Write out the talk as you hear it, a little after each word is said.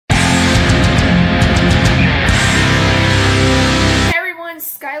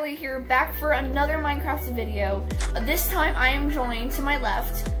back for another Minecraft video. This time I am joined to my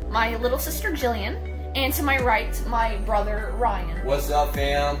left, my little sister Jillian, and to my right, my brother Ryan. What's up,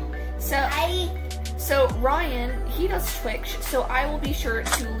 fam? So Ryan, he does Twitch, so I will be sure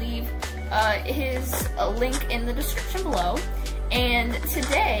to leave his link in the description below. And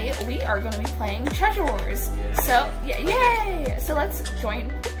today we are going to be playing Treasure Wars. Yeah. So yay! So let's join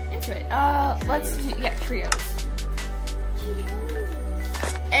into it. Let's do trios.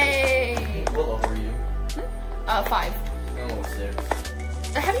 Hey. What level are you? 5. I'm level 6.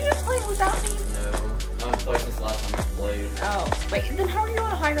 Have you been playing without me? No. I haven't played since the last time I played. Oh, wait, then how are you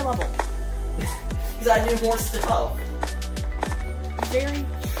on a higher level? Because I do more stuff. Very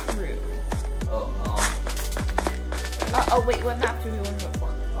true. Oh, Oh wait, what map do we want to go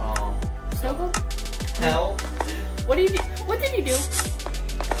for? Snow Globe? Hell. What did you do? What did you do?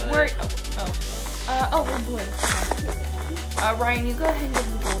 Where? Oh, we're blue. Okay. Ryan, you go ahead and get the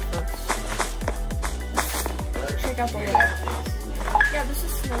gold first. Check out the list. Yeah, this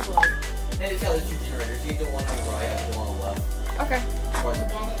is Snow Globe. Hey, it's got the 2 generators. You need the one on the right and the one on the left. Okay.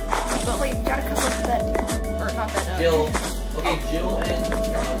 But wait, you gotta cover up that, or not that, Jill. Okay, Jill and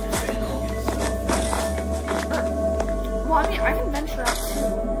well, I mean, I can venture out too.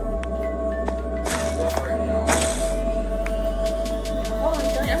 Hold on,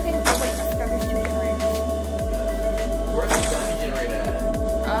 Jillian, I'm thinking, oh wait, I forgot there's 2 generators. Where's the diamond generator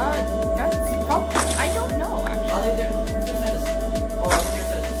at? That's probably, I don't know, actually. I think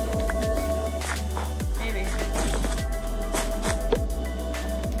Maybe.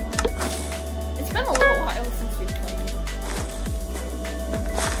 It's been a little while since we've played.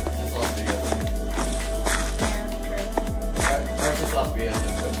 Since last video. Yeah, true. Since last video, I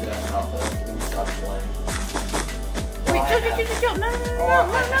just went to that top and we stopped playing. Wait, Jill, no,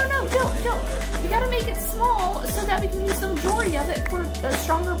 Jill. You gotta make it small so that we can use the majority of it for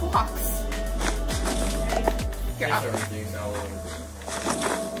stronger blocks. Here,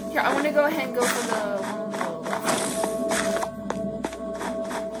 I want to go ahead and go for the one on the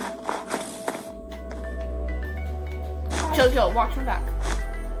left. Jill, watch my back.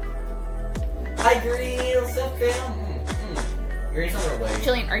 Hi, Green. What's up, fam? Green's on her way.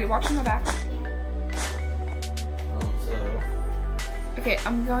 Jillian, are you watching my back? So. Okay,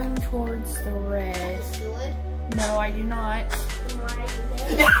 I'm going towards the red. No, I do not.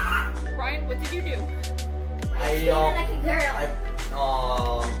 Ryan, what did you do? I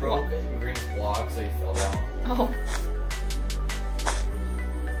broke Green's block, so he fell down. Oh.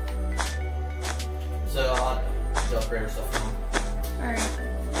 So, just upgrade her stuff now. Alright.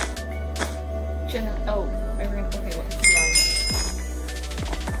 Oh, I ran. Okay, what?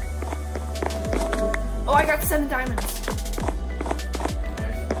 Oh, I got 7 diamonds.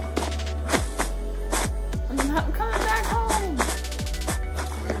 I'm coming back home.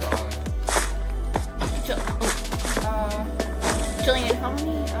 Jillian, how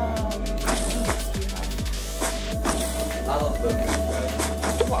many ingots do you have? I love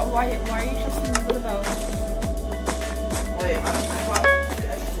both. Why are you trusting me with a bow? Wait, I have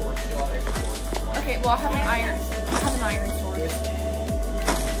extra swords. You want extra swords? Okay, well I have an iron. I have an iron sword.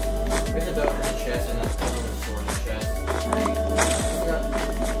 There's a bow in the chest and that's another sword in the chest.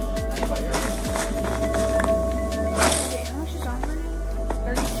 Okay, how much is armor?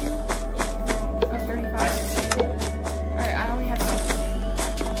 32? Or 35? Alright, I only have 6.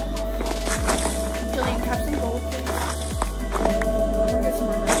 Jillian, have some gold, please. I'm gonna get some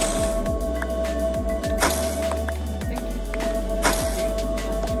armor. Thank you.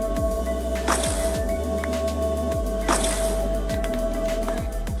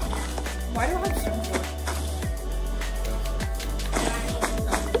 Why do I have stone sword?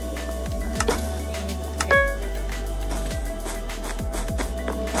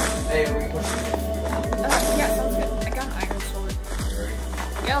 Hey, are we pushing? Yeah, sounds good. I got an iron sword.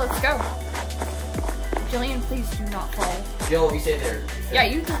 Yeah, let's go. Jillian, please do not fall. Jill, you stay there. Yeah,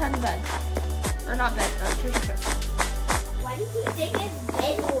 you defend the bed. Or not bed, treasure chest. Why do you think it's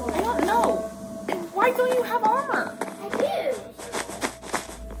bed? I don't know. And why don't you have armor? I do.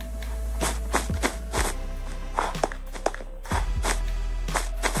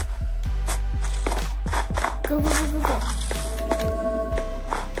 Go.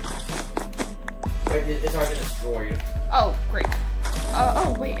 Wait, it's already destroyed. Oh, great.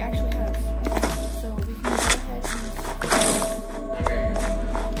 Oh, wait, actually it has. So we can go ahead and...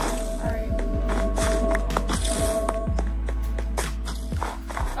 Alright.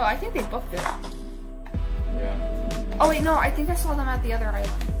 Oh, I think they booked it. Yeah. Oh, wait, no, I think I saw them at the other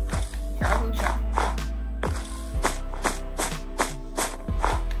island. Here, I'll go check.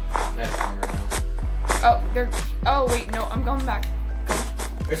 That's hunger now. Oh, they're... Oh, wait, no, I'm going back.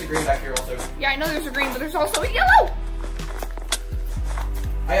 Go. There's a green back here also. Yeah, I know there's a green, but there's also a yellow.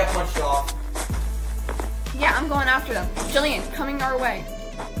 I got punched off. Yeah, I'm going after them. Jillian, coming our way.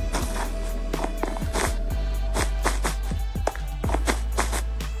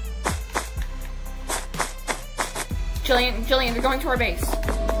 Jillian, they're going to our base. Don't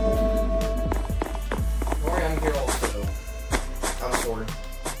worry, I'm here also. I'm a sword.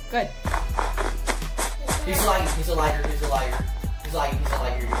 Good. He's a liar, he's a liar, he's a liar. He's a liar, he's a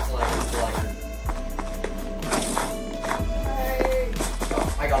liar, he's a liar, he's a liar.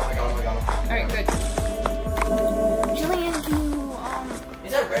 Oh, I got him. Alright, good. Jillian, can you,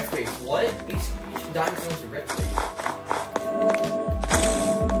 Is that red face? What? Each diamond is a red face.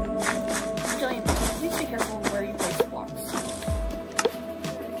 Jillian, please be careful where you place blocks.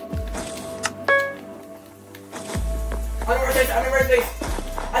 I'm in red face!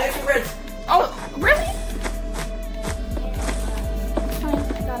 I have 2 reds! Oh, really? It's fine,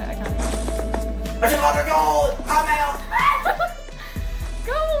 I got it. I should let her go! I'm out!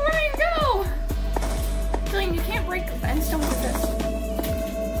 Go, Ryan, go! Jillian, you can't break endstone with this.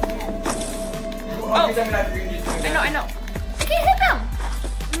 Oh, please tell me not to read these things. I know. I can't hit them!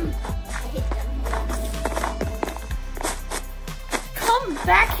 Come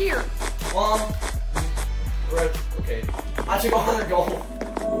back here! Red, okay. I should go on their goal.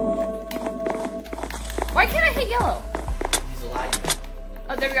 Why can't I hit yellow? He's a liar.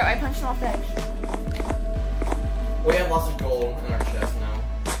 Oh, there we go. I punched him off the edge. We have lots of gold in our chest now.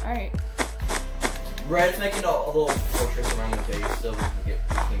 Alright. Red's making a little fortress around the base so we can get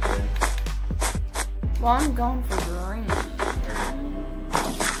in. Well, I'm going for green.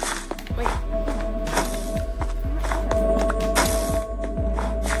 Wait.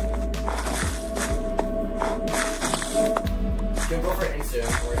 Should go for instant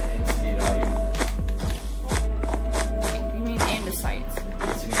or instant value. You mean andesites.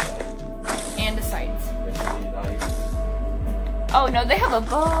 Andesites. Oh no, they have a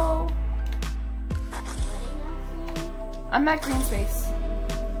bow. I'm at green space.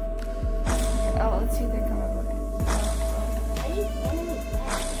 Oh, let's see if they come over.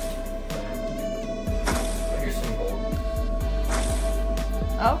 Here's some gold.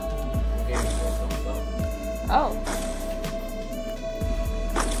 Oh? Oh.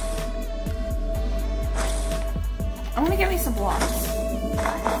 I'm gonna get me some blocks.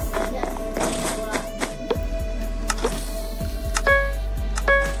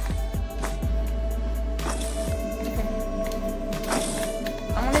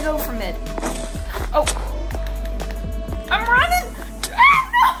 Go for mid. Oh! I'm running! Ah,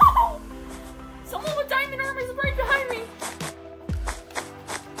 no! Someone with diamond armor is right behind me!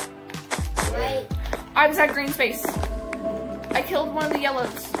 Wait. I was at green space. I killed one of the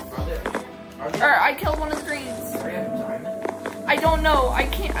yellows. Are they? Or I killed one of the greens. Are you having diamond? I don't know. I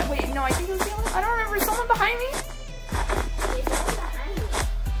can't. Wait, no, I think it was yellow. I don't remember. Someone behind me?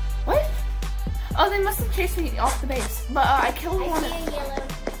 What? Oh, they must have chased me off the base. But I killed one of yellow.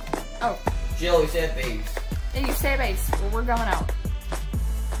 Oh. Jill, you said base. Yeah, you stay at base. Well, we're going out.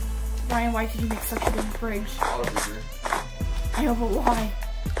 Ryan, why did you make such a big bridge? Auto booster. I know, but why?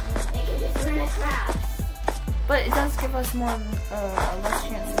 They can just run across. But it does give us more, less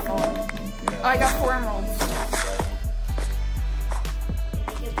chance to fall. Yeah. Oh, I got 4 emeralds.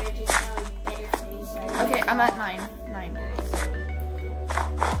 Okay, I'm at 9. 9.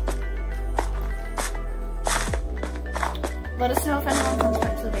 Let us know if anyone comes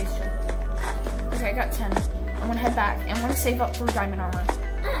back to the base, Joe. Okay, I got 10. I'm gonna head back, and I'm gonna save up for diamond armor. No!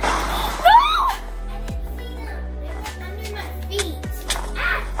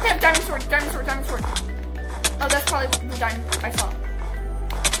 They have diamond sword, diamond sword, diamond sword. Oh, that's probably the diamond I saw.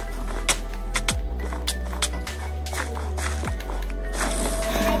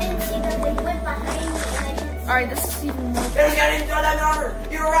 Alright, this is even more. There's got into diamond armor!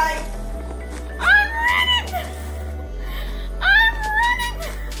 You're right! I'm running! I'm running!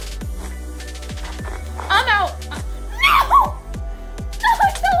 I'm out! No! No!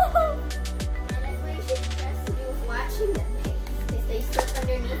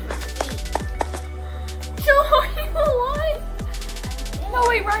 So are you alive? No,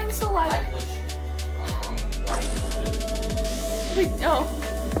 wait, Ryan's still alive. Wait, no.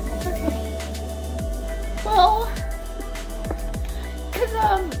 Okay. Well, cause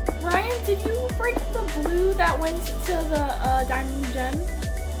Ryan, did you break the blue that went to the diamond gem?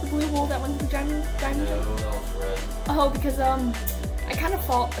 The blue hole that went to the diamond gem? No, that was red. Oh, because I kind of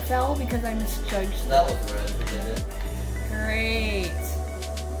fell because I misjudged. That was red. Who did it? Great.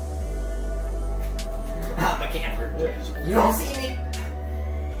 I can't. You don't see me.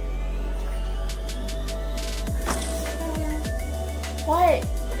 What?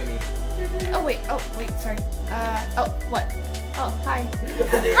 Oh wait, sorry. Oh, what? Oh, hi.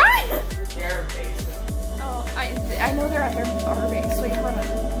 They're Ryan! their base. Oh, I know they're at our base. Wait, hold on.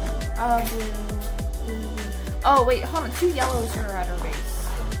 Blue. Oh, wait, hold on. 2 yellows are at our base.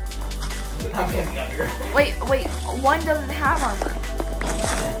 I'm getting up here. Wait, one doesn't have armor.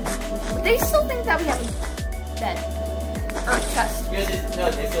 They still think that we have a bed. Or chest. No,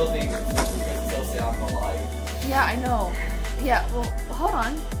 they still think you can still say I'm alive. Yeah, I know. Yeah, well, hold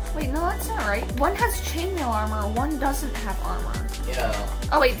on. Wait, no, that's not right. One has chainmail armor, one doesn't have armor. Yeah.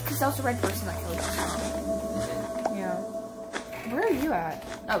 Oh, wait, because that was the red person that killed us. Yeah. Where are you at?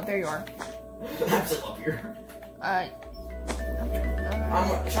 Oh, there you are. I'm still up here.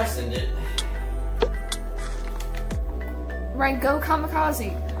 Should I send it? Right, go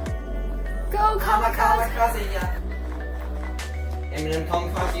kamikaze. Go kamikaze. Kamikaze, yeah. Eminem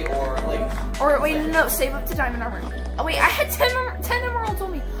kamikaze or like... Or, wait, no, save up to diamond armor. Oh, wait, I had 10 emeralds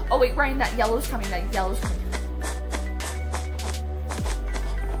on me. Oh, wait, Ryan, that yellow's coming, I'm about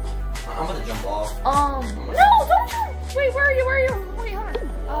to jump off. No, don't jump! Wait, where are you? Wait, hold on.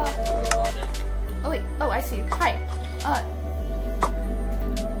 Oh, wait, I see you. Hi.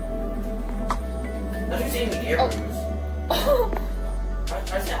 Don't you see any arrows? Oh. I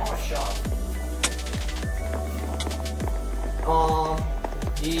see all my shots.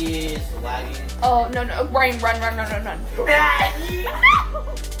 He's lagging. Oh, no, Ryan, run. Ryan, you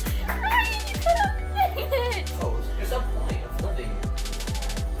could have made it! Oh, there's no point of flipping.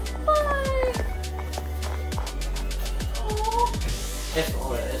 Bye! It's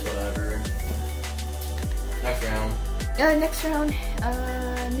whatever. Next round. Next round,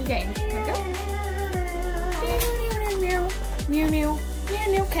 new game. Here we go. Mew,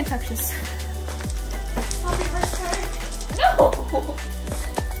 can't touch this. I'll be first turn. No!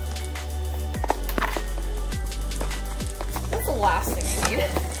 That's the last thing I need.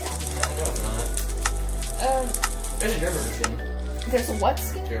 No, it's not. There's a Gerber skin. There's a what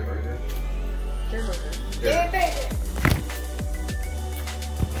skin? Gerber.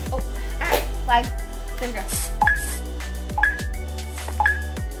 Oh, lag. There we go.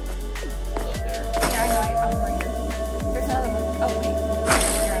 Up there. Yeah, I know, I'm right here. There's another one. Oh, wait.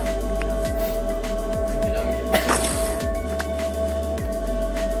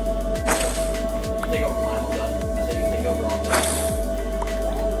 Take over mine, hold up. I said you can take over on that.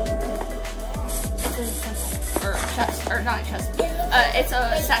 Or chest, or not chest. It's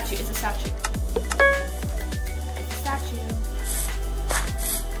a statue. It's a statue.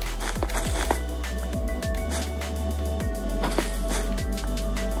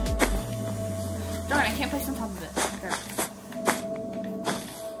 Darn, I can't place on top of it. There.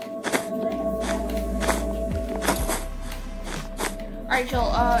 Alright, Jill,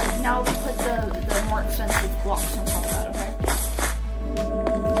 now we put the more expensive blocks on top of that, okay?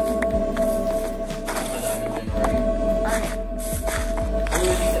 Alright.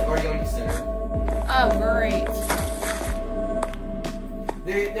 Already going to center. Oh, great.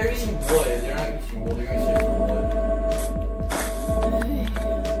 They're using wood. They're not using wood. They're using wood.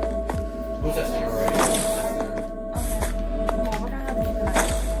 Who's that center already? Okay. Well, we're gonna have to keep an eye.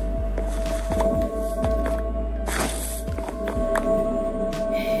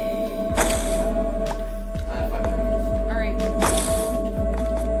 I have 5 minutes. Alright.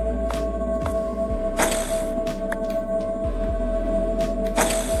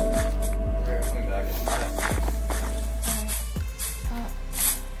 Okay, coming back.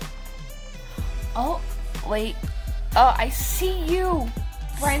 Oh, wait. Oh, I see you!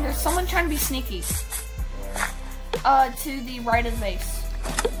 Ryan, there's someone trying to be sneaky. To the right of the base.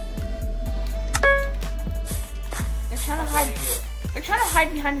 They're trying to hide. They're trying to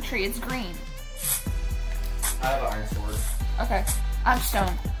hide behind the tree. It's green. I have an iron sword. Okay. I'm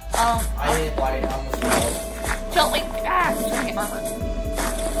stone. I need light. I'm almost low. Chill, wait. Ah, I'm trying to get armor.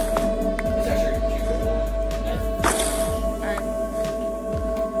 It's actually achievable. Alright.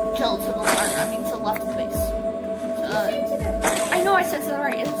 Chill to the left of the base. I know I said to the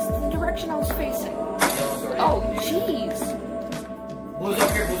right. It's the direction I was facing. Oh, jeez. Blue's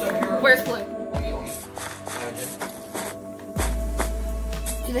up here. Blue's up here. Where's blue? On me.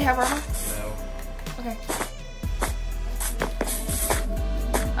 Do they have armor? No. Okay.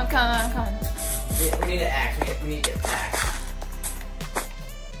 I'm coming. We need an axe. We need to get an axe.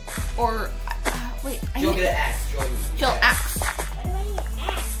 Or, wait. Joe, get an axe. Jill, axe. What do I need an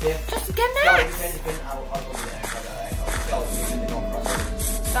axe? Yeah. Just get an No, axe. I'll go get an axe. I got an axe. I'll tell you. Don't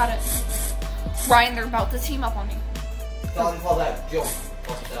cross it. Got it. Ryan, they're about to team up on me. Call that. Joe.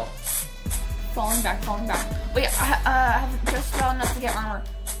 Call yourself. Falling back. Wait, I have just enough to get armor.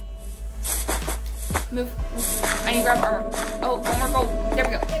 Move. I need to grab armor. Oh, one more gold. There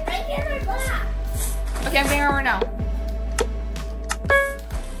we go. Get right here, my block. Okay, I'm getting armor now.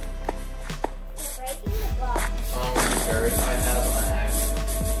 Breaking the block. First, I have an axe.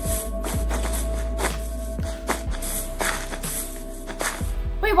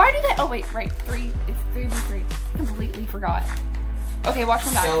 Wait, why did that? Oh wait, right. 3. It's 3v3. Completely forgot. Okay, watch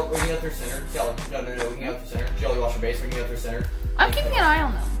my back. Jill, we can go through center. Jill, no, we can go through center. Jill, you watch your base. We can go through center. I'm keeping an eye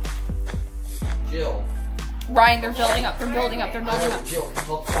on them. Jill. Ryan, they're building up. They're building up. They're building up. Jill,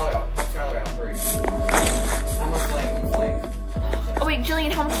 help Skylar out. Help Skylar out. Hurry. I'm a flank. Oh wait,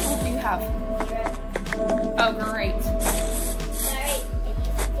 Jillian, how much gold do you have? Oh, great. Sorry, if you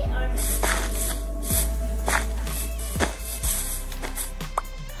get armor.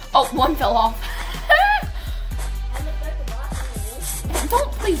 Oh, one fell off. I'm gonna put the block on you.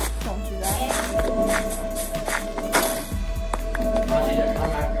 Don't, please, don't do that.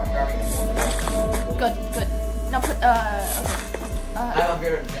 I'm grabbing this. Good, good. Now put, okay. I don't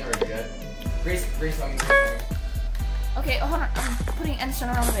get a generator yet. Grease on me. Okay, hold on. I'm putting endstone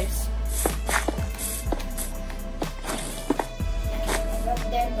around the base.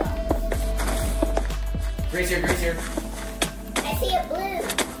 There's block. Grease here. I see a blue.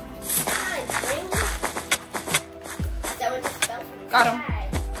 Come on, bring me. Someone just fell from the Got him. sky.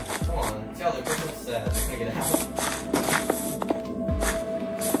 Come on, see how the person's sad. They're gonna get out.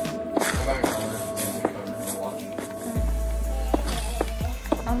 I'm going to cover. Watch.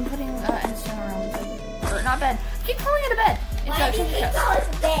 I'm putting endstone around the bed. Or not bed. Keep calling it a bed. It's Why a do you treasure keep chest. calling it a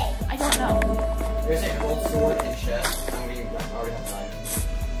bed? I don't know. There's a gold sword and chest. I already have time.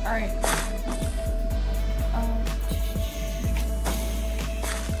 Alright.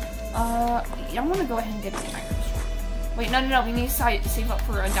 I'm gonna go ahead and get the iron sword. Wait, no. We need to save up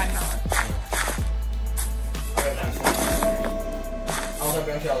for a diamond armor. I have time. I also have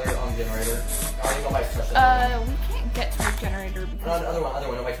bunch of other generator. I don't think nobody's touched it. We can't get to the generator No, because. the other one.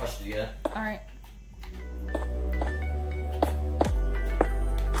 Nobody touched it yet. Alright.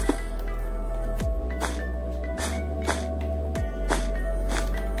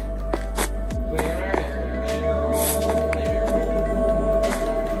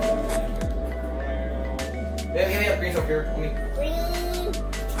 Yeah, Green's over here. Green.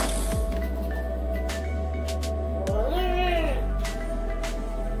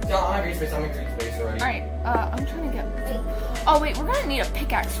 I'm in green space. I'm in green space already. Alright, I'm trying to get. Oh, wait, we're gonna need a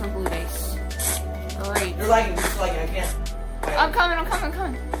pickaxe for blue base. Great. You're lagging. I can't. I'm coming.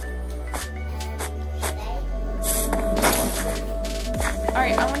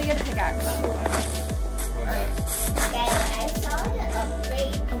 Alright, I'm gonna get a pickaxe. Okay. Okay, I saw the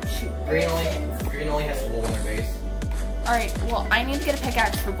upgrade. Oh, shoot. Green only has wool in their base. Alright, well, I need to get a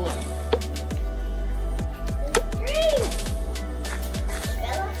pickaxe for blue. Green.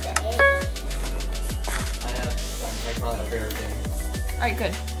 Fell off the edge. I found that favorite thing. Alright,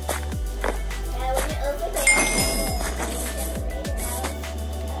 good. I went over there.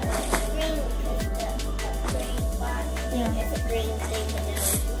 Green because the upgrade box Yeah. is a green thing, but now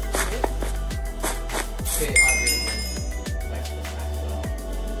it's just Okay, I'm green. Nice to this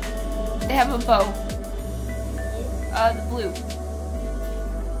They have a bow. The blue.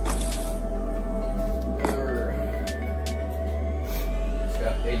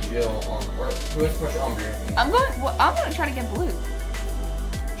 Hey Jill, who has to push on green? I'm gonna try to get blue.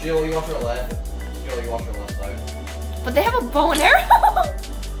 Jill, you watch your left. Jill, you watch your left side. But they have a bow and arrow. Okay,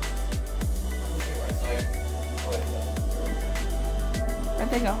 right side. Oh, wait, Where'd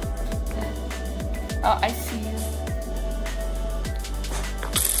they go? Oh, I see you.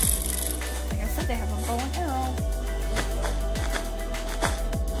 Like I said, they have a bow and arrow.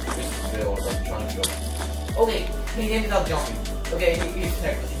 Jill is like trying to go. Okay, he hit without jumping. Okay, he's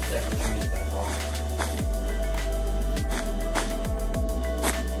technically shoot his back off.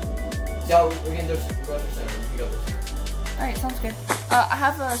 So we can just go to center. We can go to center. Alright, sounds good. I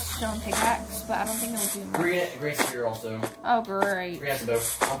have a stone pickaxe, but I don't think it'll do much. Green's here also. Oh, great. Green has the bow.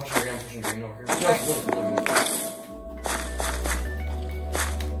 I'm pushing green over here. No, it's blue.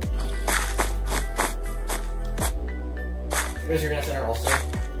 You're gonna center also.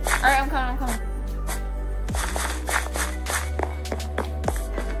 Alright, I'm coming.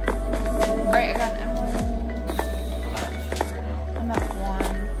 Alright, I got an emerald. I'm at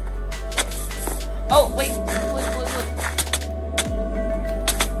 1. Oh, wait. Blue.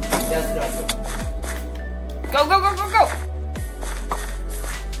 Yes, Go.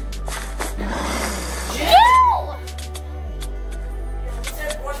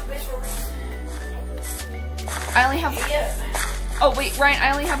 I only have. Oh wait, Ryan,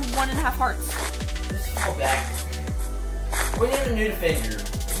 I only have 1.5 hearts. Let's fall back. We need a new defender.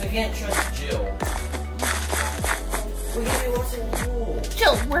 We can't trust Jill. We can't be watching the rule.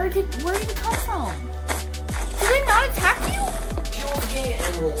 Jill, where did you come from? Do they not attack you? Jill's getting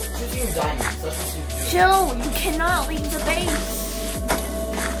emeralds. She's getting diamonds. That's what she's doing. Jill, you cannot leave the base.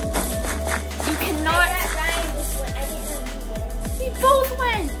 You I cannot. got Ryan this one. I didn't know We both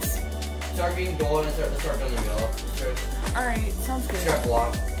went. Start getting gold and start building yellow. Alright, sounds good. Start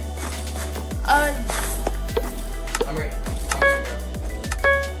block. Uh, I'm ready.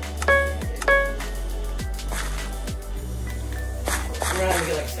 We're gonna have to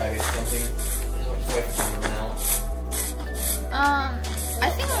get like skybase or something. Just wait for someone now. I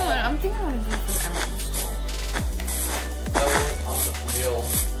think I'm thinking I'm gonna go for emeralds. So, I'll deal.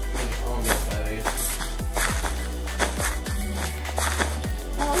 I'll get skybase.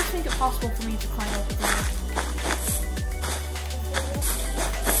 Well, at least make it possible for me to climb up there.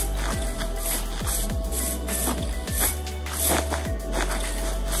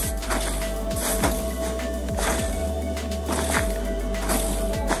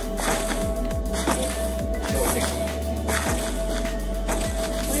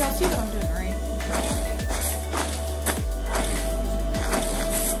 Well, y'all see what I'm doing, right?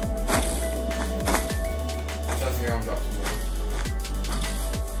 Just here, I'm dropping more.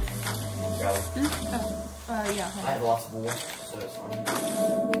 Got it. Yeah. I have lots of wool, so that's fine. Alright,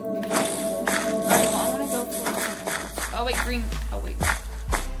 well, I'm gonna go for something else. Oh, wait, green. Oh, wait.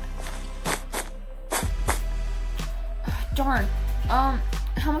 Darn. How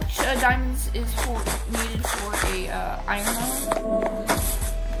much diamonds is needed for a iron ore?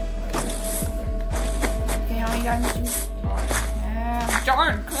 Okay, how many diamonds do you need?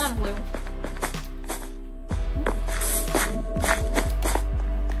 Darn, come on, Blue.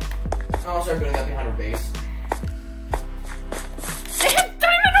 I'll start building up behind our base. They have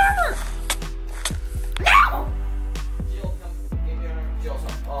diamond armor! No! Jill, come get behind our Jill,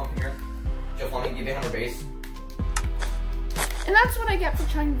 come here. Jill, let me get behind our base. And that's what I get for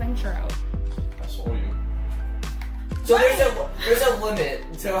trying to venture out. I saw you. So there's a limit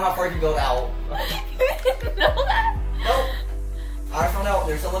to how far you can build out. You didn't know that? Nope. I found out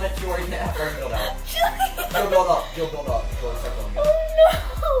there's a limit to where you can how far you can build out. Jill, build up. Jill, build up. Jill, start building up.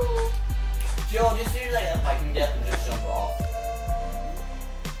 Oh no! Jill, just do like if I can get and just jump off.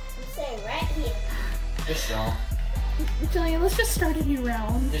 I'm saying right here. Just jump. Jillian, let's just start a new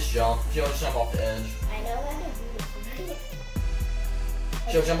round. Just jump. Jill, just jump off the edge. I know how to do this.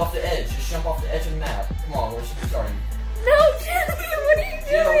 Jill, jump off the edge. Just jump off the edge of the map. Come on, we're starting. No, Jillian, what are you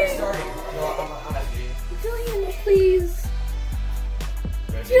Jill, we're doing? starting. No, I'm SG. Jillian, please.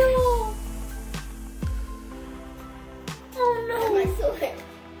 Ready? Jill. Oh My no. sword.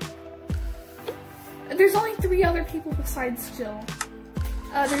 There's only 3 other people besides Jill.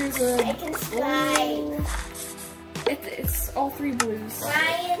 There's I can slide. It's all 3 blues.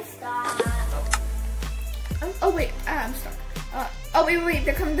 Ryan, stop. Oh wait, I'm stuck. Oh wait,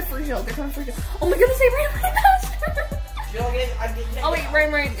 they're coming for Jill. They're coming for Jill. Oh my goodness, they ran right past her. Jill, I'm getting. Oh wait,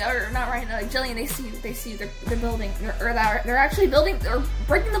 Ryan, or not Ryan, Jillian, they see you. They're building, or they're actually building. They're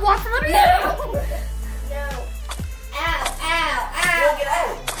breaking the block from under you. No. Ow, ow, Jill, ow. get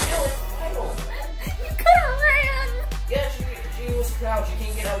out. Jill, it's idle. You could have ran. Yeah, she was crouched. You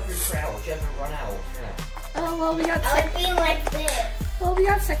can't get out of your crouch. You have to run out. Oh well, we got I would be like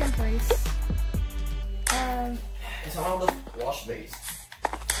this. second place. It's on the wash base.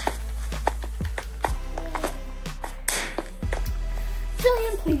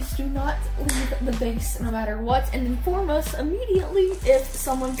 Jillian, please do not leave the base no matter what, and inform us immediately if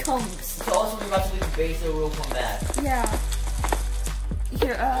someone comes. Tell us when you're about to leave the base, so we'll come back. Yeah.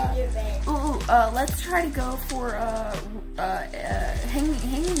 Here, Your bed. let's try to go for,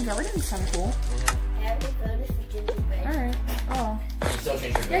 hanging gardens sound cool. I have the photos for gingerbread. Alright. Oh. You can still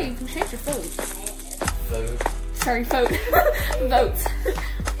change your Yeah, vote. you can change your vote. Vote. Sorry, vote. Vote.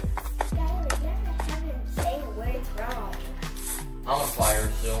 Skylar, you're not having saying words wrong. I'm on fire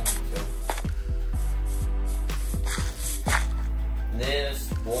still. So. This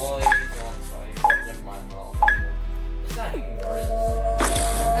boy is on fire. Never mind, I'm not on fire. It's not hanging gardens.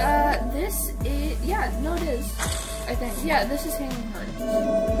 This is, yeah, no it is. I think. Yeah, this is hanging gardens.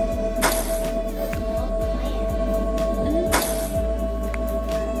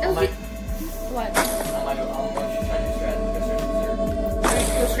 What? I'm going to try to strategy.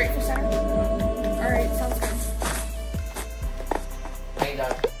 Go straight for center? Alright, sounds good. Hey,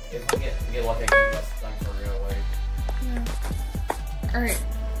 Doc, if we get lucky, I can get time for real away. Yeah. Alright.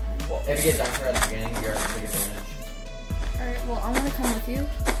 Well, if you get time for at the beginning, you're at a big advantage. Alright, well, I'm gonna come with you.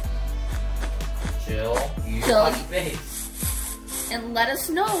 Chill. You Chill. touch base. And let us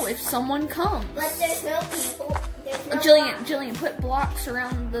know if someone comes. But there's no people. There's no Jillian, put blocks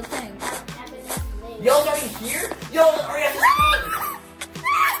around the thing. Y'all are here? Y'all are at the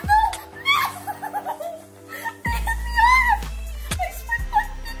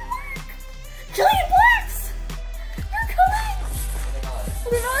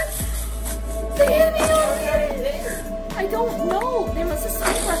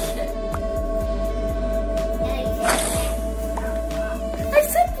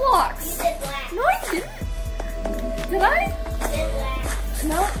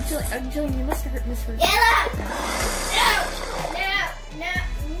No, Jillian, you must have hurt Miss Hurd. Yellow! No!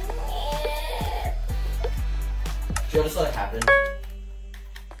 Jill, just let it happen.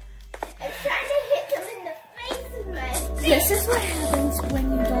 I'm trying to hit him in the face with my stick. This is what happens when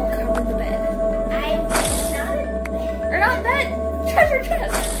you don't cover the bed. I'm not a bed. Or not bed, treasure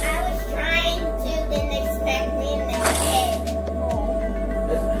chest. I was trying to, didn't expect me in the head.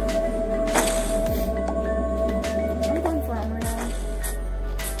 I'm going for armor now.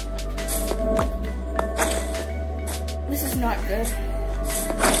 This is not good.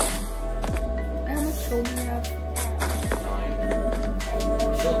 How much gold do you have? 9.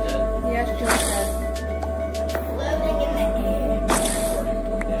 Still dead. Yeah, Jill said. Floating in the air.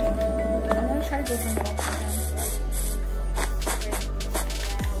 I'm gonna try to go from the bottom.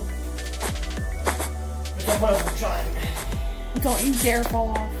 Someone trying. Don't you dare fall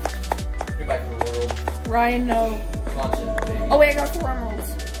off. Get back to the world. Ryan, no. Come on, Sid, baby. Oh wait, I got 4 emeralds.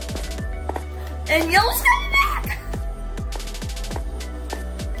 And yellow's coming back!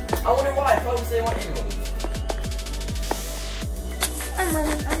 I wonder why. Probably they want emeralds. I'm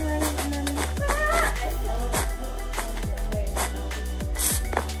running.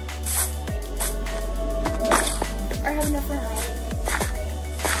 I have enough emeralds.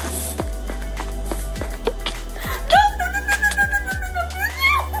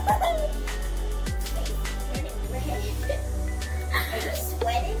 Are you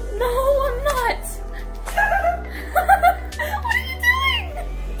sweating? No, I'm not. What are you doing?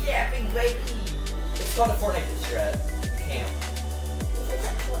 Yeah, big baby. It's called a Fortnite strat. Camp. This is a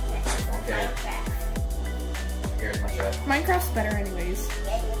Fortnite. Okay. Here's my strat. Minecraft's better anyways.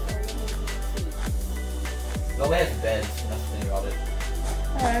 The way has beds. That's the thing about it.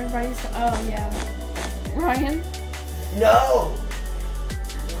 Oh, everybody's. Oh, yeah. Ryan? No!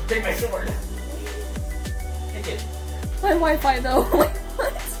 Take my sword. Take it. My Wi-Fi though. Wait,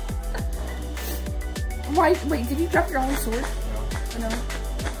 what? Why? Wait, did you drop your only sword? No. Oh, no.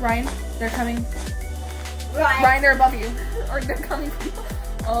 Ryan, they're coming. Right. Ryan, they're above you. Or they're coming from you.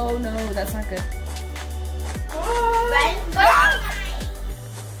 Oh no, that's not good. Right.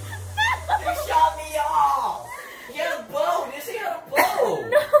 You shot me off! You had a bow! You see how a bow!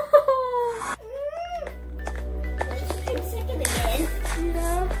 No! At least you came second again.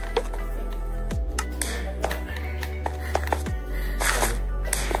 Yeah.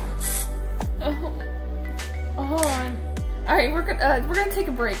 Oh. Hold on. Alright, we're gonna take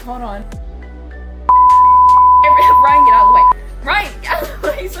a break. Hold on. Ryan, get out of the way. Ryan, get out of the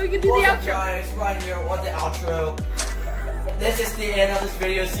way so we can do the What's up, outro. guys? Ryan here on the outro. This is the end of this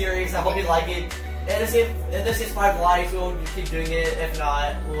video series. I hope you like it. And if this is 5 likes, we'll keep doing it. If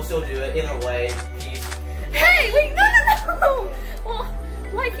not, we'll still do it. Either way, peace. Hey, wait, no. Well,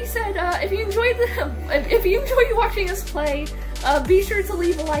 like you said, if you enjoyed watching us play, be sure to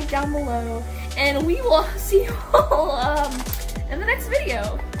leave a like down below, and we will see you all in the next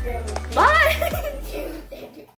video. Bye.